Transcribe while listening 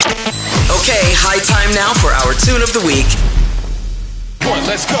high time now for our tune of the week. Come on,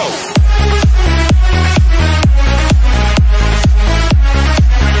 let's go.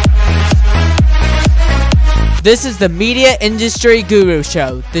 This is the Media Industry Guru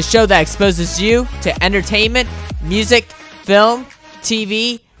Show, the show that exposes you to entertainment, music, film,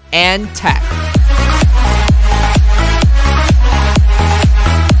 TV, and tech.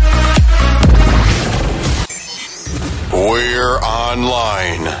 We're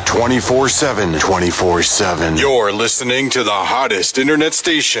online 24/7. 24/7. You're listening to the hottest internet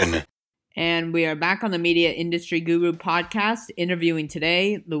station. And we are back on the Media Industry Guru podcast, interviewing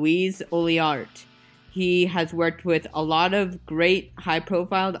today Luis Oliart. He has worked with a lot of great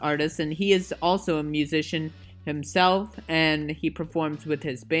high-profile artists, and he is also a musician himself, and he performs with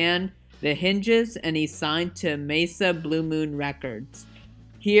his band, The Hinges, and he's signed to Mesa Blue Moon Records.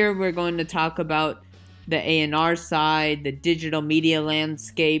 Here we're going to talk about the A&R side, the digital media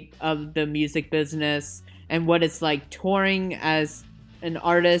landscape of the music business, and what it's like touring as an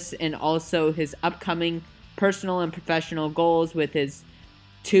artist, and also his upcoming personal and professional goals with his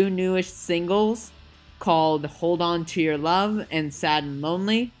two newish singles called Hold On To Your Love and Sad and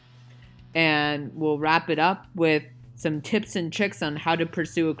Lonely. And we'll wrap it up with some tips and tricks on how to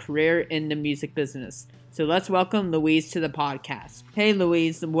pursue a career in the music business. So let's welcome Luis to the podcast. Hey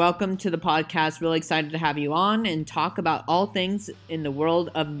Luis, welcome to the podcast. Really excited to have you on and talk about all things in the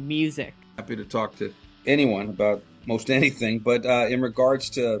world of music. Happy to talk to anyone about most anything, but in regards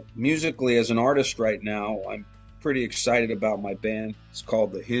to musically as an artist right now, I'm pretty excited about my band. It's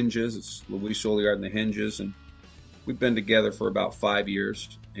called The Hinges. It's Luis Oliart and The Hinges, and we've been together for about 5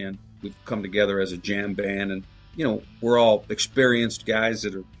 years, and we've come together as a jam band, and you know, we're all experienced guys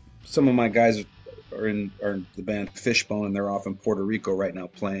that are, some of my guys are in the band Fishbone, and they're off in Puerto Rico right now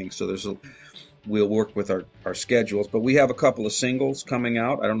playing, so we'll work with our schedules, but we have a couple of singles coming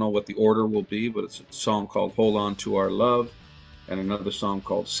out. I don't know what the order will be, but it's a song called Hold On To Our Love and another song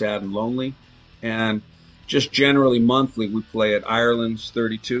called Sad and Lonely. And just generally monthly, we play at Ireland's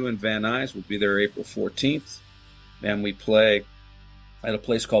 32 in Van Nuys. We'll be there April 14th. And we play at a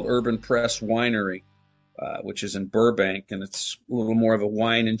place called Urban Press Winery, which is in Burbank. And it's a little more of a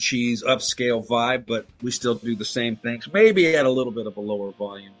wine and cheese upscale vibe, but we still do the same things. Maybe at a little bit of a lower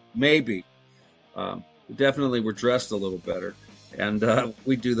volume. Maybe. Definitely we're dressed a little better. And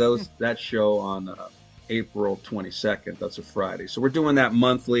we do that show on April 22nd. That's a Friday. So we're doing that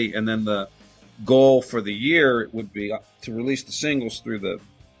monthly, and then the goal for the year would be to release the singles through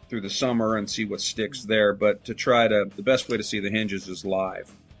the summer and see what sticks there, but the best way to see The Hinges is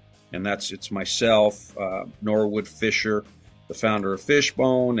live, and it's myself, Norwood Fisher, the founder of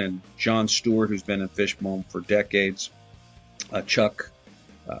Fishbone, and John Stewart, who's been in Fishbone for decades, Chuck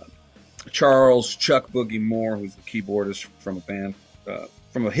Boogie Moore, who's the keyboardist from a band,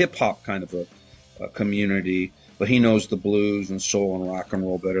 from a hip hop kind of a community, but he knows the blues and soul and rock and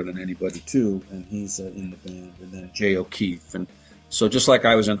roll better than anybody too, and he's in the band. And then Jay O'Keefe. And so just like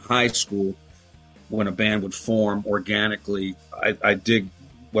I was in high school when a band would form organically, I dig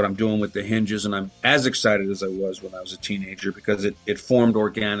what I'm doing with The Hinges, and I'm as excited as I was when I was a teenager, because it formed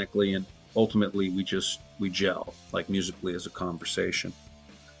organically, and ultimately we gel, like musically as a conversation.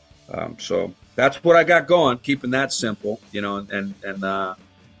 So that's what I got going, keeping that simple, and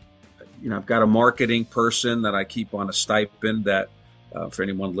I've got a marketing person that I keep on a stipend that, for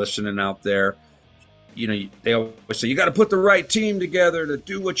anyone listening out there, they always say, you got to put the right team together to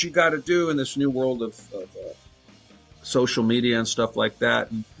do what you got to do in this new world of social media and stuff like that.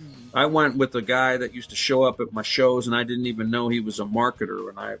 And I went with a guy that used to show up at my shows, and I didn't even know he was a marketer.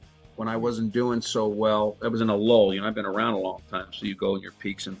 And when I wasn't doing so well, I was in a lull. I've been around a long time, so you go in your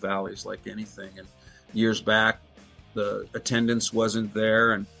peaks and valleys like anything. And years back, the attendance wasn't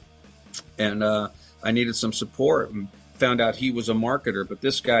there, and I needed some support, and found out he was a marketer. But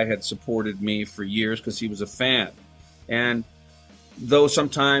this guy had supported me for years because he was a fan. And though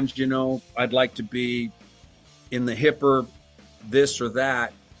sometimes, I'd like to be in the hipper this or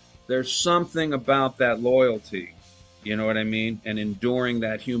that, there's something about that loyalty, you know what I mean? And enduring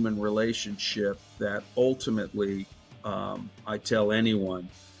that human relationship that ultimately, I tell anyone,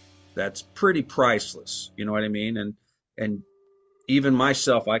 that's pretty priceless, you know what I mean? And even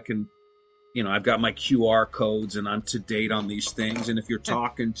myself, I can, I've got my QR codes and I'm to date on these things. And if you're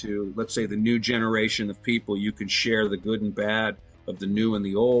talking to, let's say, the new generation of people, you can share the good and bad of the new and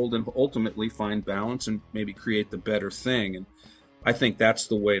the old, and ultimately find balance and maybe create the better thing. And I think that's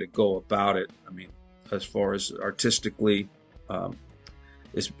the way to go about it. I mean, as far as artistically,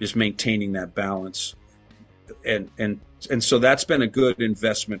 is maintaining that balance. And so that's been a good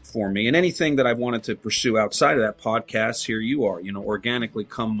investment for me. And anything that I wanted to pursue outside of that podcast, here you are, organically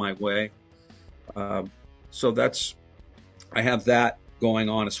come my way. So I have that going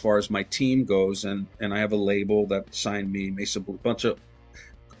on as far as my team goes, and I have a label that signed me, a bunch of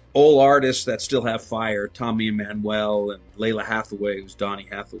old artists that still have fire, Tommy Emmanuel and Layla Hathaway, who's Donny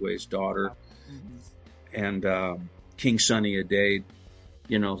Hathaway's daughter, and King Sunny Ade,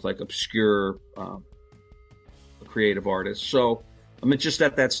 like obscure creative artists. So I'm just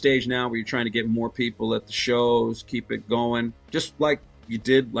at that stage now where you're trying to get more people at the shows, keep it going, just like you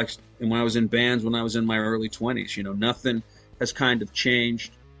did, like when I was in bands when I was in my early 20s. Nothing has kind of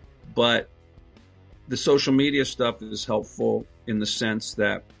changed, but the social media stuff is helpful in the sense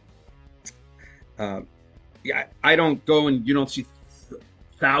that I don't go and you don't see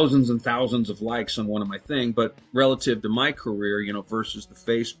thousands and thousands of likes on one of my things, but relative to my career, versus the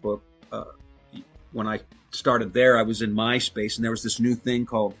Facebook, when I started there, I was in MySpace, and there was this new thing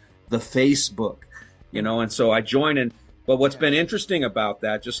called the Facebook, and so I joined in. But what's been interesting about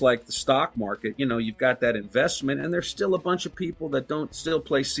that, just like the stock market, you've got that investment, and there's still a bunch of people that don't still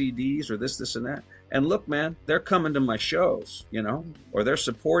play CDs or this, and that. And look, man, they're coming to my shows, or they're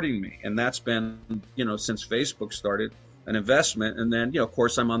supporting me. And that's been, since Facebook started, an investment. And then, of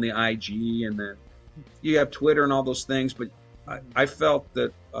course, I'm on the IG, and then you have Twitter and all those things. But I felt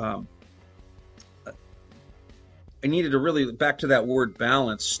that I needed to really, back to that word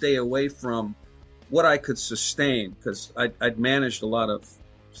balance, stay away from what I could sustain, because I'd managed a lot of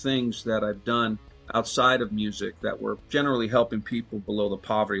things that I've done outside of music that were generally helping people below the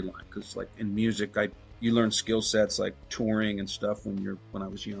poverty line. Because like in music, you learn skill sets like touring and stuff when I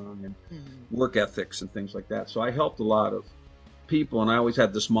was young, and work ethics and things like that. So I helped a lot of people, and I always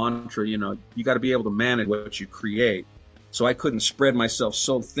had this mantra, you got to be able to manage what you create. So I couldn't spread myself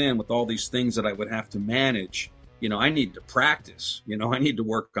so thin with all these things that I would have to manage. I need to practice, I need to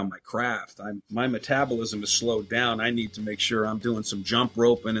work on my craft. My metabolism is slowed down. I need to make sure I'm doing some jump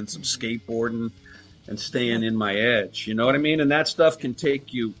roping and some skateboarding and staying in my edge. You know what I mean? And that stuff can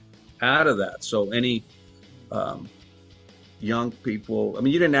take you out of that. So any young people,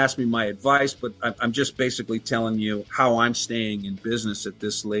 you didn't ask me my advice, but I'm just basically telling you how I'm staying in business at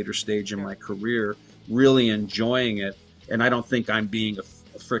this later stage in my career, really enjoying it. And I don't think I'm being a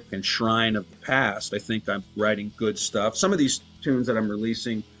freaking shrine of the past. I think I'm writing good stuff. Some of these tunes that I'm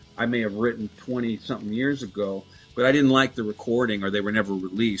releasing, I may have written 20 something years ago, but I didn't like the recording, or they were never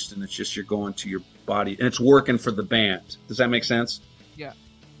released. And it's just, you're going to your body and it's working for the band. Does that make sense? Yeah.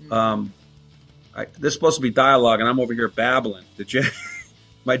 This is supposed to be dialogue, and I'm over here babbling. Did you?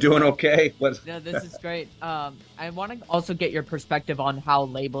 Am I doing okay? No, this is great. I want to also get your perspective on how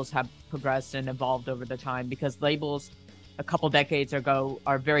labels have progressed and evolved over the time, because labels a couple decades ago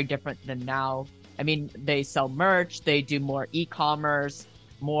are very different than now. They sell merch, they do more e-commerce,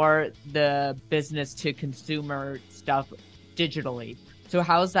 more the business to consumer stuff digitally. So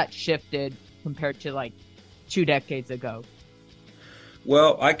how has that shifted compared to like 2 decades ago?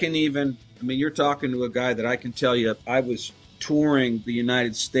 Well, you're talking to a guy that I can tell you, I was touring the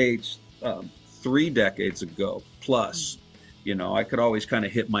United States 3 decades ago plus. I could always kind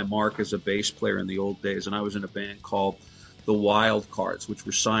of hit my mark as a bass player in the old days, and I was in a band called the Wild Cards, which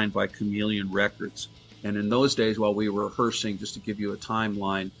were signed by Chameleon Records. And in those days, while we were rehearsing, just to give you a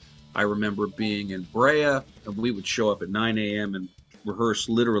timeline, I remember being in Brea, and we would show up at 9 a.m. and rehearse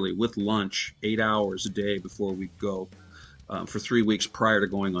literally with lunch 8 hours a day before we'd go for 3 weeks prior to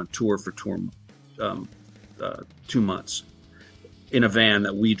going on tour for 2 months in a van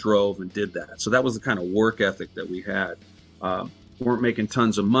that we drove and did that. So that was the kind of work ethic that we had. We weren't making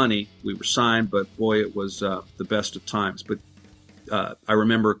tons of money. We were signed, but boy, it was the best of times. But I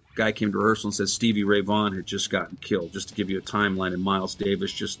remember a guy came to rehearsal and said Stevie Ray Vaughan had just gotten killed, just to give you a timeline, and Miles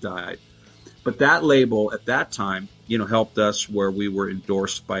Davis just died. But that label at that time, helped us where we were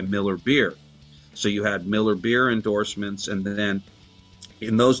endorsed by Miller Beer. So you had Miller Beer endorsements, and then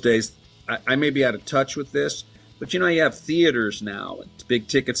in those days, I may be out of touch with this, but you have theaters now, and big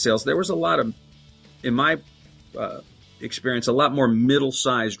ticket sales. There was a lot of, in my experience, a lot more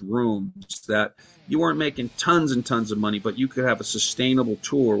middle-sized rooms that you weren't making tons and tons of money, but you could have a sustainable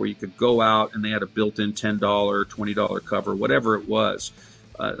tour where you could go out and they had a built-in $10, $20 cover, whatever it was.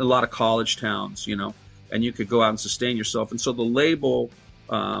 A lot of college towns, and you could go out and sustain yourself. And so the label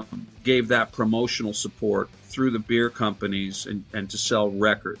gave that promotional support through the beer companies and to sell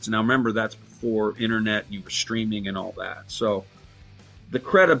records. Now, remember, that's before internet and you were streaming and all that. So the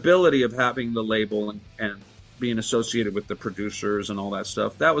credibility of having the label and being associated with the producers and all that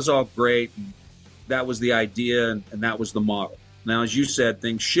stuff, that was all great. And that was the idea, and that was the model. Now, as you said,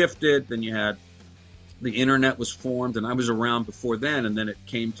 things shifted. Then you had the internet was formed, and I was around before then, and then it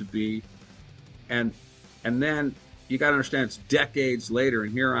came to be. And then, you got to understand it's decades later,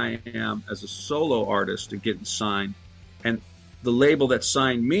 and here I am as a solo artist and getting signed. And the label that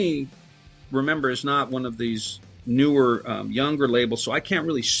signed me, remember, is not one of these newer, younger labels, so I can't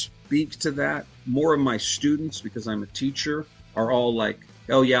really speak to that. More of my students, because I'm a teacher, are all like,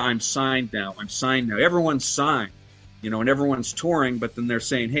 oh yeah, I'm signed now. Everyone's signed, and everyone's touring, but then they're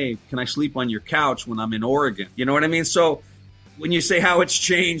saying, hey, can I sleep on your couch when I'm in Oregon? You know what I mean? So when you say how it's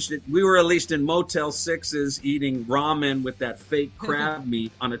changed, we were at least in Motel 6s eating ramen with that fake crab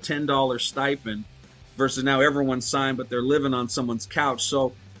meat on a $10 stipend versus now everyone's signed, but they're living on someone's couch.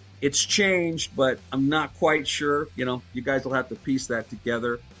 So it's changed, but I'm not quite sure. You guys will have to piece that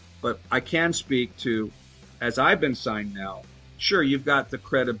together. But I can speak to, as I've been signed now, sure, you've got the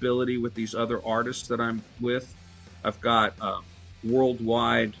credibility with these other artists that I'm with. I've got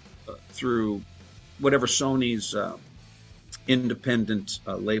worldwide through whatever Sony's independent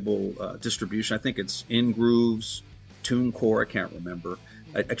label distribution. I think it's In Grooves, TuneCore, I can't remember.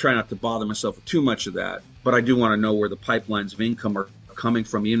 I try not to bother myself with too much of that, but I do want to know where the pipelines of income are coming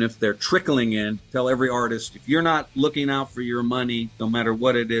from, even if they're trickling in. Tell every artist, if you're not looking out for your money, no matter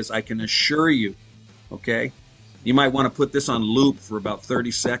what it is, I can assure you, okay? You might want to put this on loop for about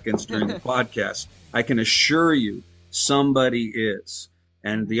 30 seconds during the podcast. I can assure you somebody is.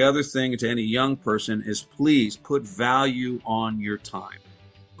 And the other thing to any young person is, please put value on your time.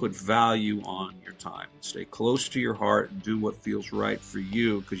 Put value on your time. Stay close to your heart and do what feels right for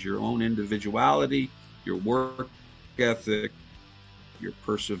you, because your own individuality, your work ethic, your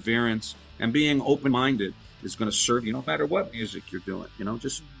perseverance, and being open-minded is going to serve you no matter what music you're doing.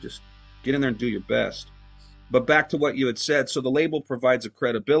 Just get in there and do your best. But back to what you had said. So the label provides a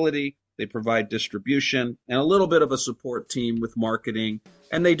credibility. They provide distribution and a little bit of a support team with marketing.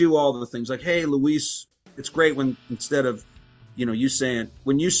 And they do all the things like, hey, Luis, it's great when instead of, you saying,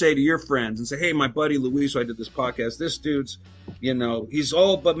 when you say to your friends and say, hey, my buddy Luis, who I did this podcast, this dude's, he's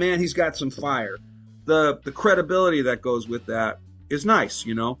old, but man, he's got some fire. The credibility that goes with that is nice,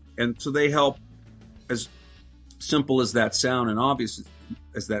 and so they help. As simple as that sound and obvious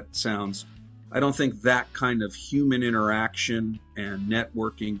as that sounds, I don't think that kind of human interaction and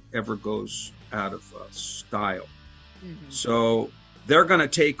networking ever goes out of style. Mm-hmm. So they're going to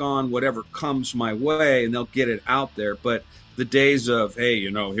take on whatever comes my way and they'll get it out there. But the days of, hey,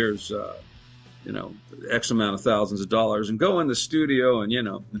 here's, X amount of thousands of dollars and go in the studio and,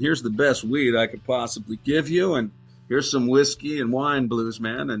 and here's the best weed I could possibly give you. And here's some whiskey and wine, blues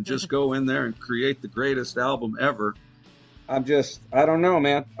man, and just go in there and create the greatest album ever. I don't know,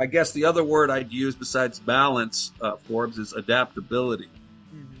 man. I guess the other word I'd use besides balance, Forbes, is adaptability.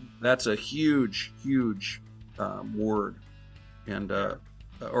 Mm-hmm. That's a huge, huge word, and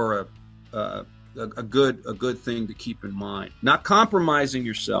or a good thing to keep in mind. Not compromising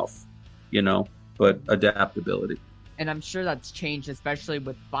yourself, but adaptability. And I'm sure that's changed, especially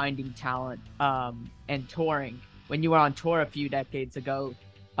with finding talent and touring. When you were on tour a few decades ago,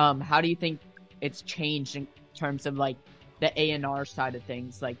 how do you think it's changed in terms of like the A&R side of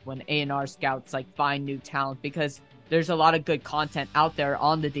things, like when A&R scouts like find new talent? Because there's a lot of good content out there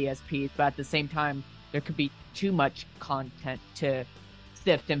on the DSPs, but at the same time, there could be too much content to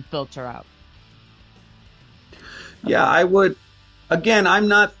sift and filter out. Yeah, I would. Again,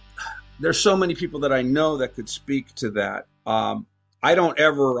 there's so many people that I know that could speak to that. I'm not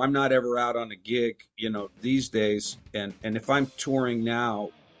ever out on a gig, these days. And if I'm touring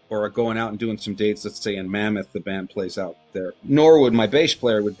now or going out and doing some dates, let's say in Mammoth, the band plays out there, Norwood, my bass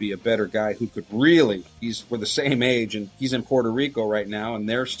player, would be a better guy who could really, we're the same age and he's in Puerto Rico right now and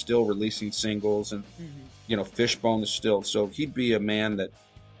they're still releasing singles and, Fishbone is still, so he'd be a man that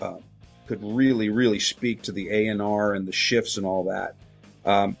could really, really speak to the A&R and the shifts and all that.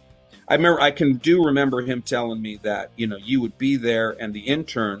 I do remember him telling me that, you would be there and the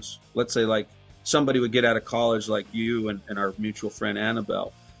interns, let's say like somebody would get out of college like you and our mutual friend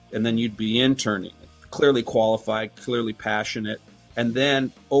Annabelle, and then you'd be interning, clearly qualified, clearly passionate. And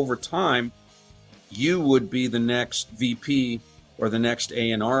then over time, you would be the next VP or the next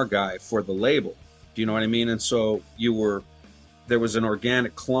A&R guy for the label. Do you know what I mean? And so there was an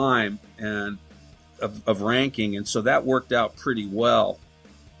organic climb and of ranking. And so that worked out pretty well.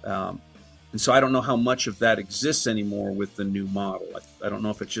 And so I don't know how much of that exists anymore with the new model. I don't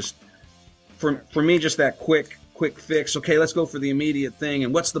know if it's just, for me, just that quick fix. Okay, let's go for the immediate thing.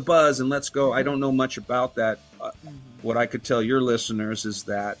 And what's the buzz? And let's go. I don't know much about that. What I could tell your listeners is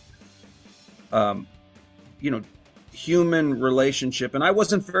that, human relationship. And I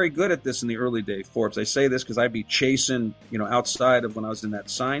wasn't very good at this in the early days, Forbes. I say this because I'd be chasing, outside of when I was in that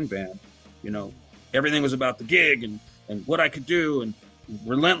sign band, everything was about the gig and what I could do and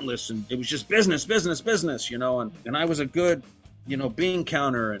relentless, and it was just business, business, business, and I was a good, bean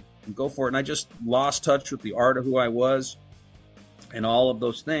counter and go for it. And I just lost touch with the art of who I was and all of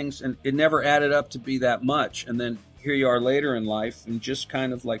those things. And it never added up to be that much. And then here you are later in life and just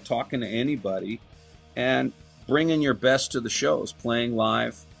kind of like talking to anybody and bringing your best to the shows, playing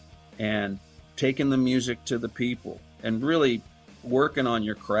live and taking the music to the people and really working on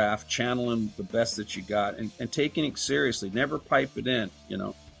your craft, channeling the best that you got and taking it seriously. Never pipe it in,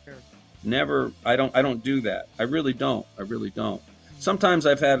 Sure. Never. I don't do that. I really don't. Sometimes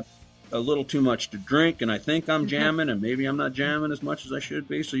I've had a little too much to drink and I think I'm jamming and maybe I'm not jamming as much as I should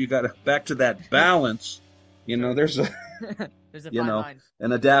be. So you got to back to that balance. There's a there's a fine line.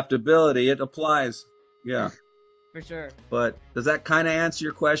 An adaptability. It applies. Yeah. For sure. But does that kind of answer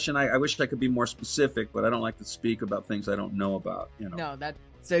your question? I wish I could be more specific, but I don't like to speak about things I don't know about. No,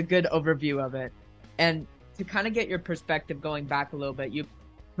 that's a good overview of it. And to kind of get your perspective going back a little bit, you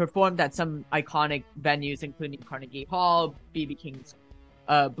performed at some iconic venues, including Carnegie Hall, B.B. King's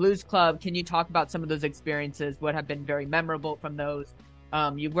Blues Club. Can you talk about some of those experiences? What have been very memorable from those?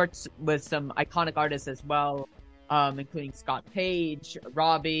 You worked with some iconic artists as well, including Scott Page,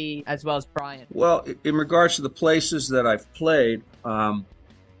 Robbie, as well as Brian. Well, in regards to the places that I've played,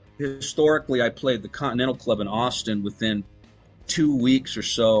 historically I played the Continental Club in Austin within 2 weeks or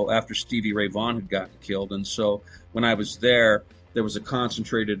so after Stevie Ray Vaughan had gotten killed. And so when I was there was a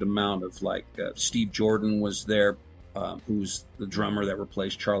concentrated amount of Steve Jordan was there, who's the drummer that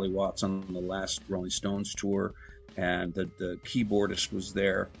replaced Charlie Watts on the last Rolling Stones tour. And the keyboardist was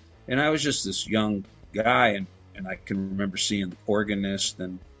there. And I was just this young guy, and I can remember seeing the organist,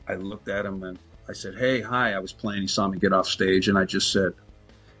 and I looked at him and I said, "Hey, hi." I was playing. He saw me get off stage, and I just said,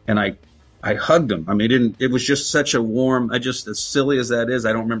 and I hugged him. I mean, it was just such a warm, as silly as that is,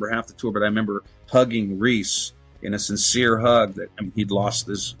 I don't remember half the tour, but I remember hugging Reese in a sincere hug that he'd lost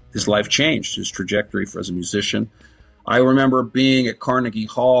his life changed, his trajectory as a musician. I remember being at Carnegie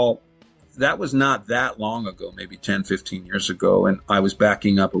Hall. That was not that long ago, maybe 10, 15 years ago. And I was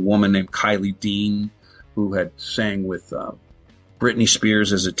backing up a woman named Kylie Dean, who had sang with Britney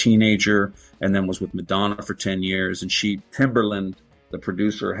Spears as a teenager and then was with Madonna for 10 years. And Timberland, the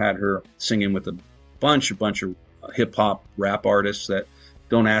producer, had her singing with a bunch of hip hop rap artists that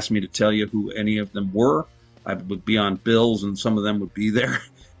don't ask me to tell you who any of them were. I would be on bills and some of them would be there.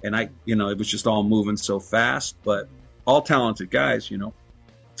 And it was just all moving so fast, but all talented guys,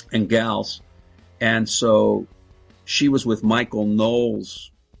 and gals. And so she was with Michael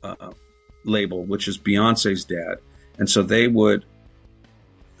Knowles' label, which is Beyonce's dad. And so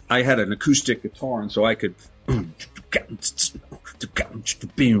I had an acoustic guitar, and so I could, and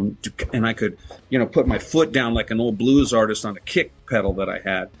I could, put my foot down like an old blues artist on a kick pedal that I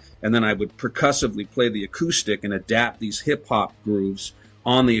had. And then I would percussively play the acoustic and adapt these hip hop grooves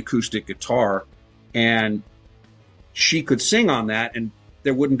on the acoustic guitar. And she could sing on that, and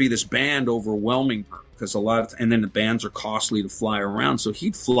there wouldn't be this band overwhelming her because and then the bands are costly to fly around. So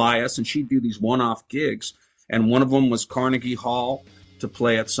he'd fly us and she'd do these one-off gigs. And one of them was Carnegie Hall to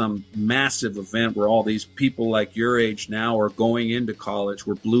play at some massive event where all these people like your age now are going into college,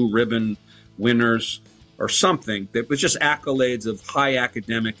 were blue ribbon winners or something. That was just accolades of high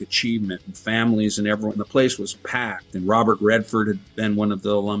academic achievement and families and everyone. The place was packed, and Robert Redford had been one of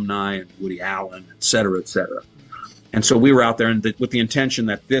the alumni, and Woody Allen, et cetera, et cetera. And so we were out there with the intention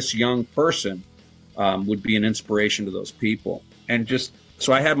that this young person would be an inspiration to those people. And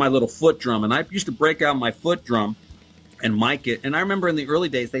so I had my little foot drum, and I used to break out my foot drum and mic it. And I remember in the early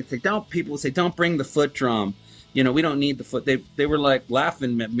days, people would say, "Don't bring the foot drum. We don't need the foot." They were like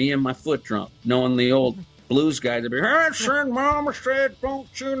laughing at me and my foot drum, knowing the old blues guys. They'd be, "Hey, son, Mama said, don't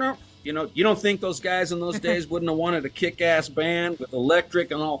you know?" You don't think those guys in those days wouldn't have wanted a kick-ass band with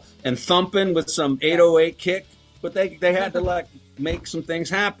electric and thumping with some 808 kick? But they had to make some things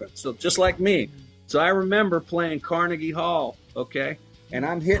happen. So just like me. So I remember playing Carnegie Hall, okay? And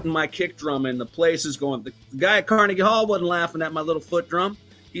I'm hitting my kick drum and the place is going. The guy at Carnegie Hall wasn't laughing at my little foot drum.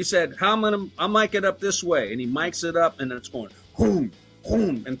 He said, I'll mic it up this way. And he mics it up and then it's going, boom,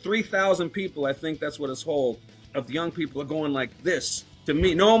 boom. And 3,000 people, I think that's what his whole, of the young people are going like this to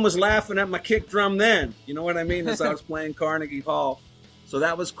me. No one was laughing at my kick drum then. You know what I mean? As I was playing Carnegie Hall. So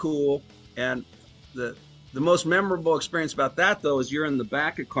that was cool. And the most memorable experience about that, though, is you're in the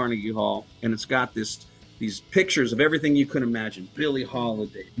back at Carnegie Hall, and it's got these pictures of everything you could imagine. Billie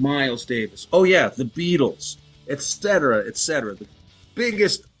Holiday, Miles Davis, oh yeah, the Beatles, et cetera, the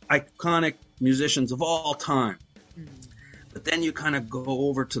biggest iconic musicians of all time. But then you kind of go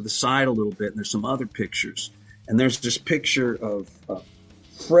over to the side a little bit, and there's some other pictures. And there's this picture of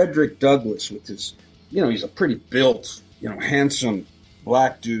Frederick Douglass with his, he's a pretty built, handsome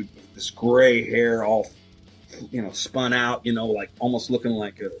black dude with this gray hair, all spun out, like almost looking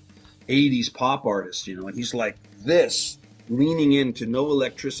like a '80s pop artist, and he's like this, leaning into no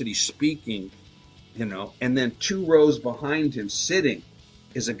electricity, speaking, and then 2 rows behind him, sitting,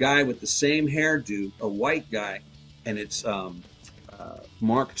 is a guy with the same hairdo, a white guy, and it's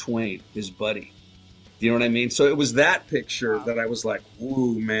Mark Twain, his buddy. Do you know what I mean? So it was that picture that I was like,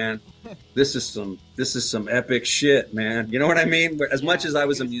 "Ooh, man, this is some epic shit, man." You know what I mean? As much as I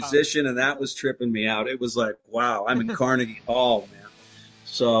was a musician and that was tripping me out, it was like, wow, I'm in Carnegie Hall, man.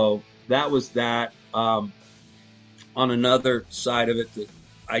 So that was that. On another side of it,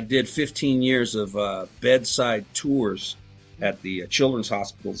 I did 15 years of bedside tours at the children's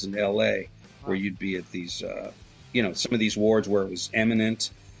hospitals in LA, where you'd be at these, some of these wards where it was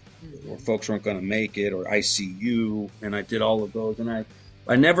imminent, or folks weren't going to make it, or ICU, and I did all of those. And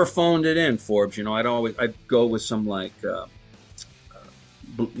I never phoned it in, Forbes. I'd go with some like,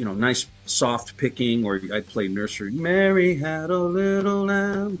 nice soft picking, or I'd play nursery. Mary had a little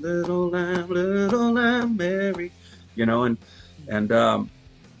lamb, little lamb, little lamb, Mary. And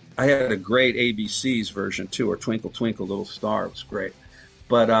I had a great ABC's version too, or Twinkle Twinkle Little Star. It was great.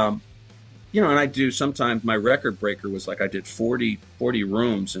 But and I do sometimes. My record breaker was like I did 40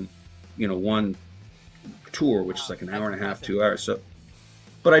 rooms in one tour, which is like an hour and a half, 2 hours. So,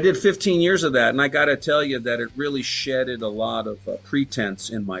 but I did 15 years of that, and I got to tell you that it really shedded a lot of pretense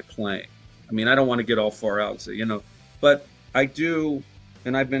in my playing. I mean, I don't want to get all far out and say, but I do,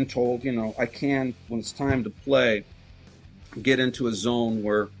 and I've been told, I can, when it's time to play, get into a zone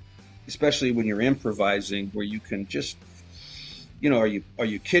where, especially when you're improvising, where you can just, are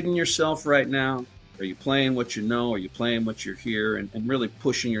you kidding yourself right now? Are you playing what you know? Are you playing what you're here? And really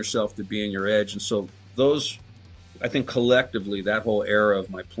pushing yourself to be in your edge. And so those, I think collectively, that whole era of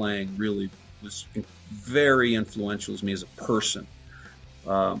my playing really was very influential to me as a person.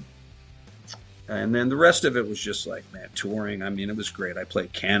 And then the rest of it was just like, man, touring. I mean, it was great. I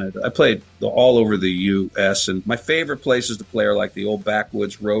played Canada. I played all over the U.S. And my favorite places to play are like the old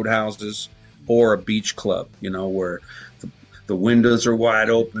backwoods roadhouses or a beach club, where the windows are wide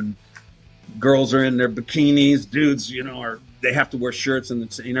open. Girls are in their bikinis. Dudes, they have to wear shirts,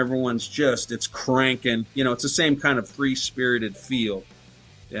 and everyone's it's cranking. It's the same kind of free-spirited feel.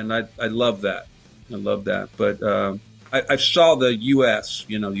 And I love that. I love that. But I saw the U.S.,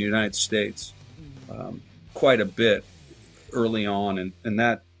 the United States, quite a bit early on, and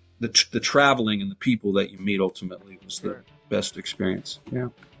that the traveling and the people that you meet ultimately was the best experience.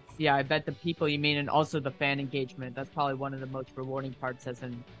 Yeah, I bet the people you meet, and also the fan engagement, that's probably one of the most rewarding parts as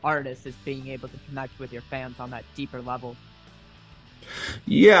an artist, is being able to connect with your fans on that deeper level.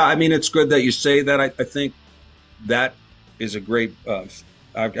 Yeah, I mean, it's good that you say that. I think that is a great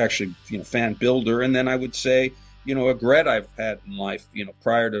actually fan builder. And then I would say a regret I've had in life,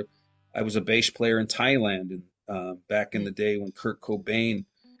 prior to, I was a bass player in Thailand, and back in the day when Kurt Cobain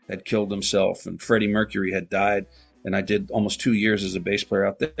had killed himself and Freddie Mercury had died, and I did almost 2 years as a bass player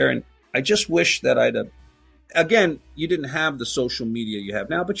out there. And I just wish that again, you didn't have the social media you have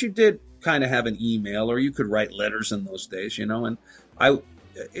now, but you did kind of have an email, or you could write letters in those days, and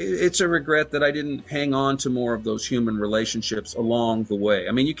it's a regret that I didn't hang on to more of those human relationships along the way.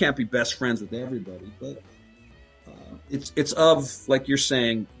 I mean, you can't be best friends with everybody, but it's of, like you're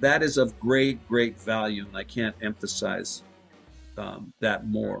saying, that is of great value, and I can't emphasize that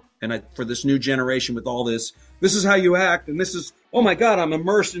more. And for this new generation, with all this is how you act, and this is, oh my God, I'm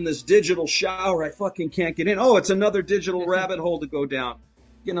immersed in this digital shower, I fucking can't get in. Oh, it's another digital rabbit hole to go down.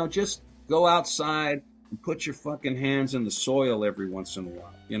 Just go outside and put your fucking hands in the soil every once in a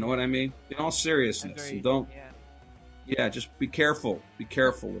while. You know what I mean? In all seriousness, and don't. Yeah, just be careful. Be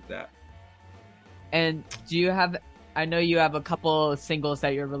careful with that. And do you have? I know you have a couple of singles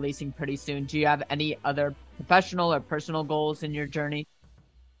that you're releasing pretty soon. Do you have any other professional or personal goals in your journey?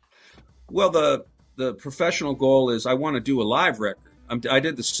 Well, the professional goal is I want to do a live record. I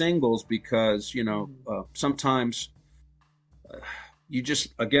did the singles because sometimes. You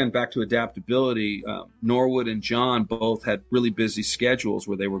just, again, back to adaptability. Norwood and John both had really busy schedules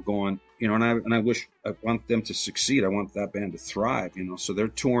where they were going, and I want them to succeed. I want that band to thrive, so they're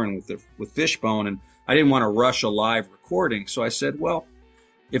touring with Fishbone, and I didn't want to rush a live recording. So I said, well,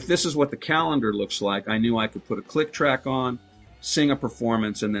 if this is what the calendar looks like, I knew I could put a click track on, sing a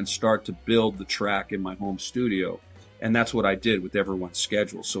performance, and then start to build the track in my home studio. And that's what I did with everyone's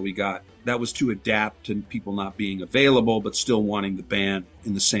schedule. So that was to adapt to people not being available, but still wanting the band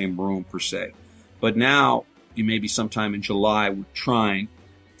in the same room per se. But now, maybe sometime in July, we're trying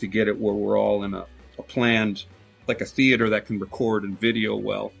to get it where we're all in a planned, like a theater that can record and video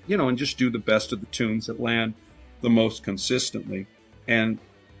well, and just do the best of the tunes that land the most consistently. and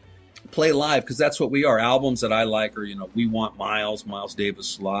play live, because that's what we are. Albums that I like are, We Want Miles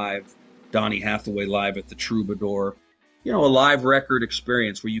Davis live, Donny Hathaway live at the Troubadour. A live record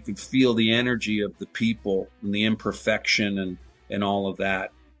experience where you can feel the energy of the people and the imperfection and all of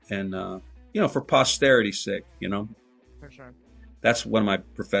that. And, for posterity's sake, For sure. That's one of my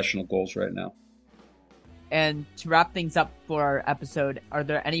professional goals right now. And to wrap things up for our episode, are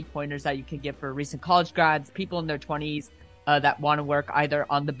there any pointers that you can give for recent college grads, people in their 20s that want to work either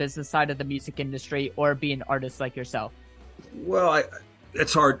on the business side of the music industry or be an artist like yourself? Well,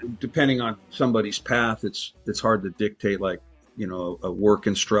 it's hard, depending on somebody's path. It's hard to dictate, like, a work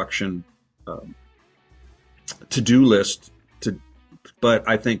instruction to-do list. But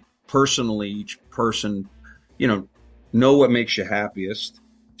I think personally, each person, know what makes you happiest.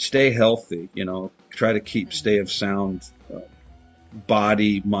 Stay healthy. Try to stay of sound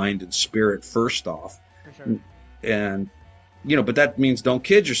body, mind, and spirit first off. For sure. And but that means don't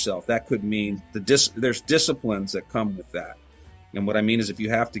kid yourself. That could mean there's disciplines that come with that. And what I mean is, if you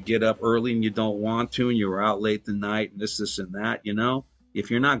have to get up early and you don't want to, and you were out late the night and this and that, if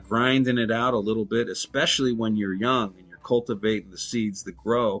you're not grinding it out a little bit, especially when you're young and you're cultivating the seeds that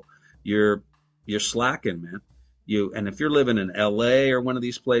grow, you're slacking, man. And if you're living in LA or one of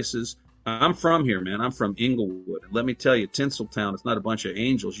these places, I'm from here, man. I'm from Inglewood. And let me tell you, Tinseltown is not a bunch of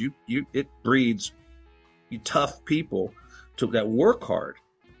angels. It breeds tough people that work hard.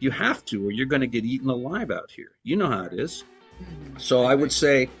 You have to, or you're going to get eaten alive out here. You know how it is. So I would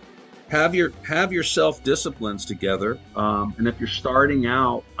say have your self-disciplines together. And if you're starting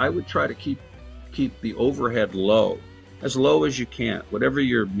out, I would try to keep the overhead low as you can. Whatever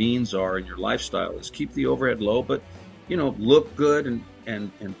your means are and your lifestyle is, keep the overhead low, but look good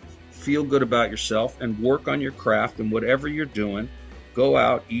and feel good about yourself, and work on your craft. And whatever you're doing, go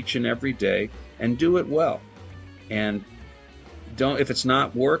out each and every day and do it well. And if it's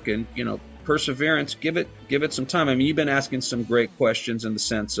not working, perseverance, give it some time. I mean, you've been asking some great questions in the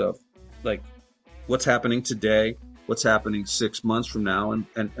sense of, like, what's happening today, what's happening 6 months from now, and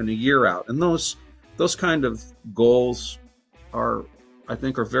a year out. And those kind of goals I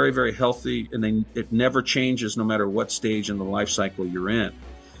think are very, very healthy, and it never changes no matter what stage in the life cycle you're in,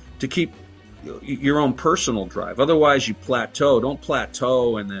 to keep your own personal drive. Otherwise you plateau. Don't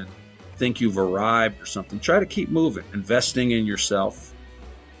plateau and then think you've arrived or something. Try to keep moving, investing in yourself,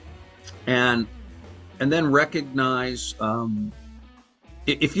 and then recognize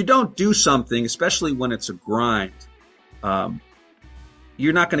if you don't do something, especially when it's a grind,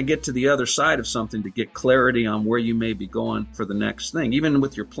 you're not going to get to the other side of something to get clarity on where you may be going for the next thing. Even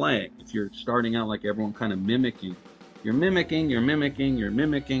with your playing, if you're starting out like everyone, kind of mimicking,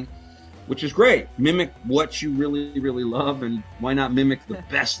 which is great. Mimic what you really, really love, and why not mimic the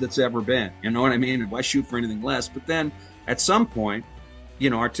best that's ever been? You know what I mean? And why shoot for anything less? But then at some point,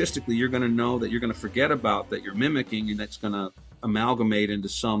 artistically, you're going to know that you're going to forget about that you're mimicking, and that's going to amalgamate into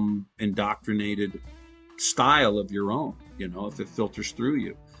some indoctrinated style of your own, if it filters through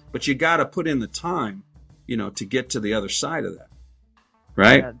you. But you got to put in the time, to get to the other side of that.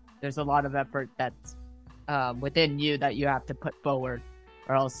 Right? Yeah, there's a lot of effort that's within you that you have to put forward,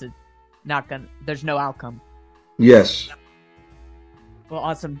 or else there's no outcome. Yes. Well,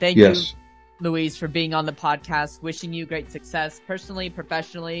 awesome. Thank you, Luis, for being on the podcast. Wishing you great success personally,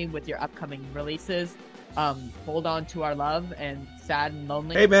 professionally, with your upcoming releases. Hold on to our love, and Sad and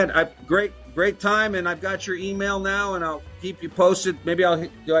Lonely. Hey, man, great time, and I've got your email now, and I'll keep you posted. Maybe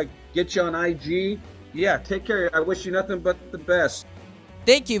do I get you on IG? Yeah, take care. I wish you nothing but the best.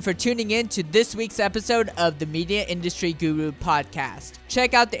 Thank you for tuning in to this week's episode of the Media Industry Guru podcast.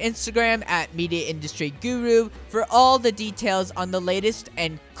 Check out the Instagram at Media Industry Guru for all the details on the latest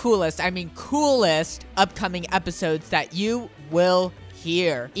and coolest upcoming episodes that you will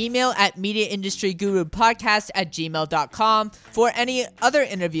hear. Email at mediaindustrygurupodcast@gmail.com for any other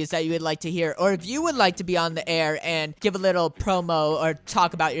interviews that you would like to hear, or if you would like to be on the air and give a little promo or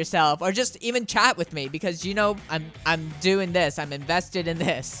talk about yourself, or just even chat with me, because I'm doing this, I'm invested in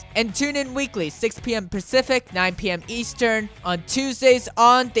this. And tune in weekly, 6 p.m. Pacific, 9 p.m. Eastern, on Tuesdays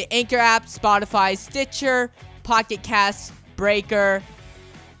on the Anchor app, Spotify, Stitcher, Pocket Cast, Breaker,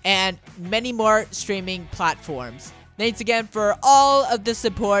 and many more streaming platforms. Thanks again for all of the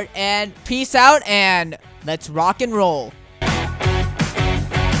support, and peace out, and let's rock and roll.